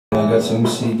I got some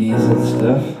CDs and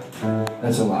stuff.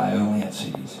 That's a lie, I only had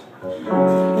CDs.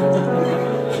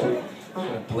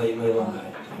 I blatantly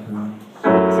lie.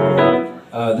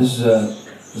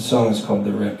 The song is called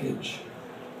The Wreckage.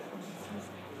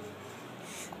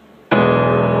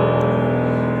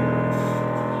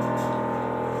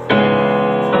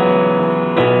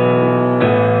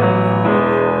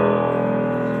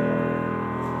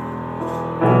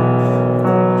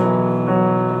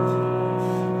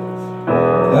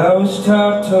 I was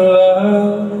taught to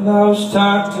love, I was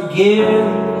taught to give,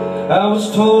 I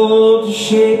was told to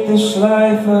shape this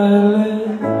life I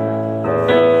live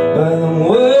by the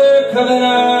work of an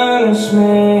honest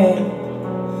man.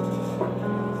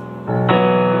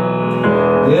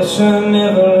 Guess I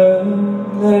never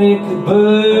learned that it could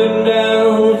burn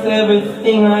down with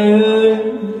everything I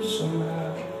earned.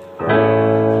 Somehow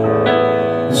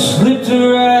it slipped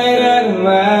right out of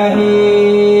my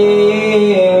hand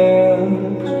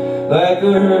like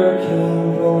a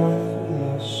hurricane blowing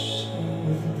through the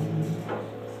sand.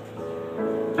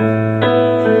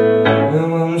 Now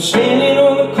I'm standing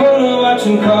on the corner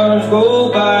watching cars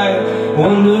go by,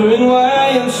 wondering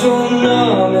why I'm so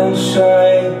numb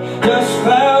inside. Dust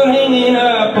cloud hanging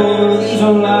up over these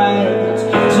old lights.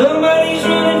 Somebody's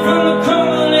running from the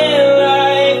crumbling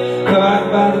life, caught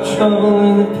by the trouble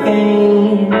and the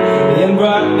pain, and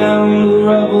brought down to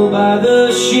rubble by the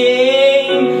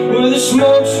shame, where the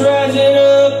smoke's rising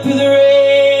up through the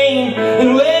rain,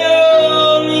 and where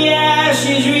only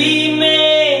ashes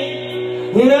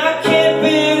remain. And I can't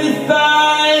bear the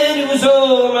thought it was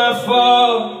all my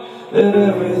fault that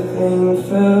everything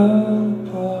fell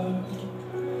apart.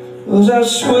 'Cause I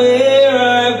swear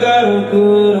I've got a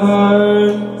good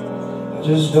heart, I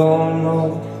just don't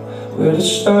know where to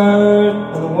start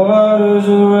when the waters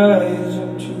are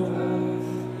rising too high.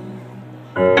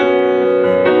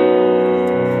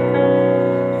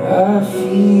 I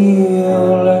feel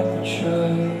like a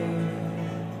child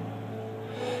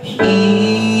here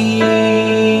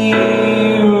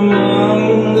among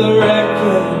the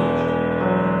wreckage.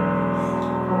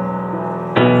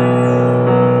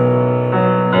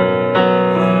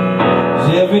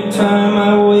 Every time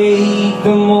I wake,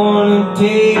 the morning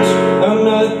takes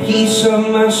another piece of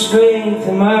my strength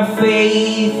and my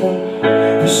faith.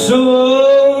 And for so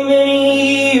many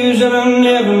years and I've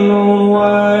never known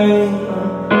why.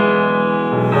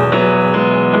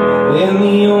 And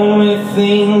the only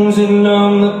things that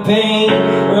numb the pain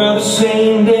are the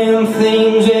same damn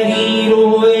things that eat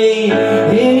away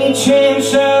any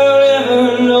chance I'll ever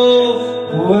know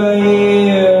who I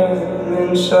am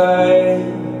inside.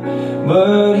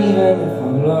 But even if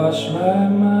I've lost my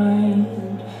mind,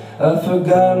 I've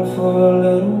forgotten for a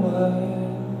little while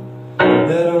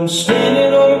that I'm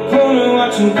standing on the corner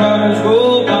watching cars go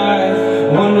by,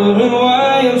 wondering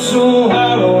why I'm so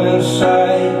hollow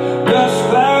inside. Dust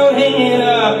cloud hanging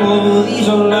up over these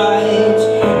old lights.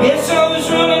 Yes, I was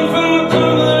running from the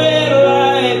crumbling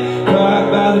light, caught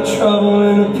by the trouble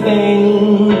and the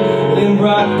pain, then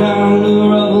brought down to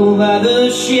rubble by the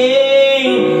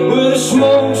shame, where the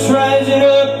smoke's rising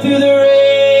up through the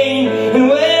rain, and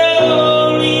where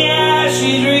only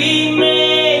ashes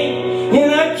remain.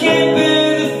 And I can't bear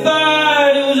the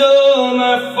thought it was all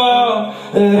my fault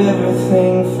that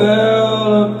everything fell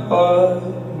apart.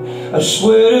 I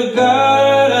swear to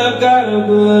God I've got a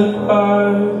good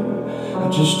heart, I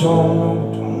just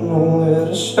don't know where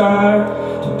to start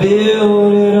to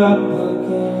build it up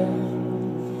again.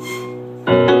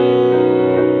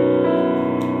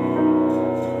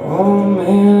 Oh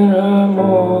man, I'm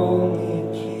only a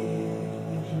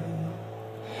kid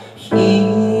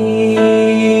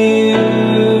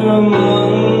here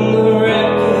among the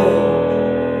wreckage.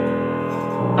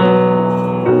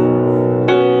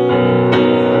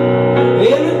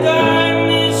 And the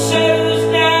darkness settles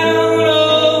down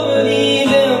over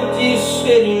these empty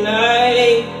city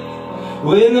nights.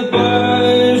 When the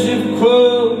bars have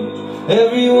closed,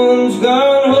 everyone's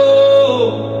gone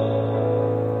home.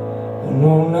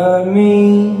 No, not me.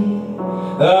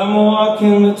 I'm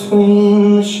walking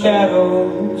between the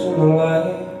shadows and the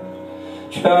light,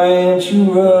 trying to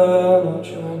run or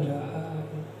trying to hide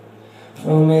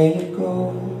from where you go.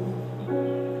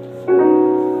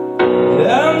 And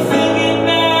I'm thinking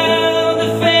about the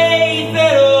faith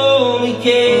that only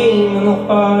came in the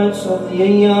hearts of the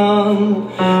young,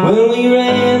 when we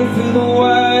ran through the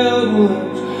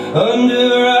wildwoods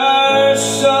under our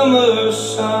summer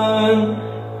sun.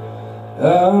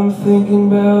 I'm thinking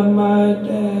about my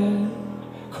dad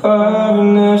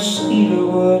carving that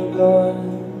cedarwood gun.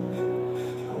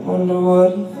 I wonder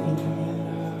what he thinks of me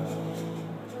now,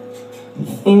 and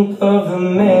think of the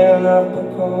man I've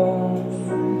become.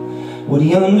 Would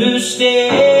he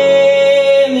understand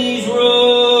these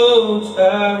roads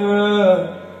I've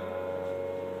run?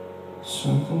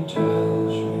 Something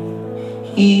tells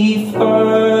me he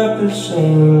thought the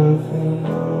same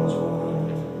things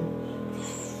once.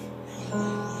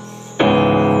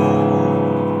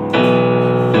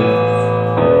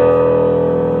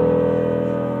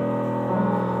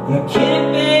 And I can't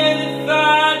bear the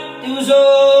thought it was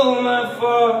all my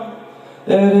fault,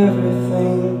 that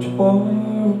everything tore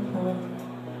apart.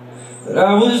 But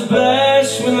I was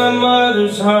blessed with my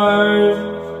mother's heart,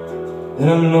 and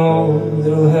I know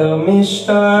it'll help me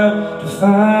start to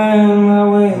find my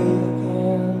way again.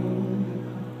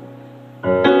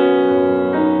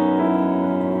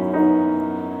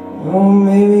 Oh,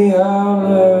 maybe I'll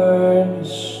learn to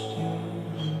stand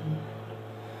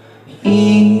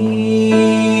here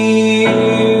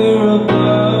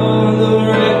above the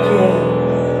wreckage,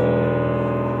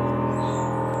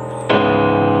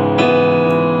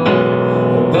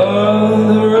 above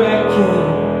the wreckage.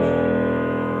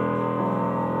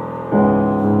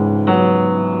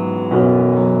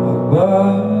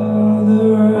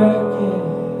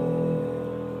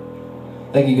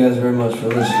 Thank you guys very much for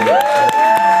listening.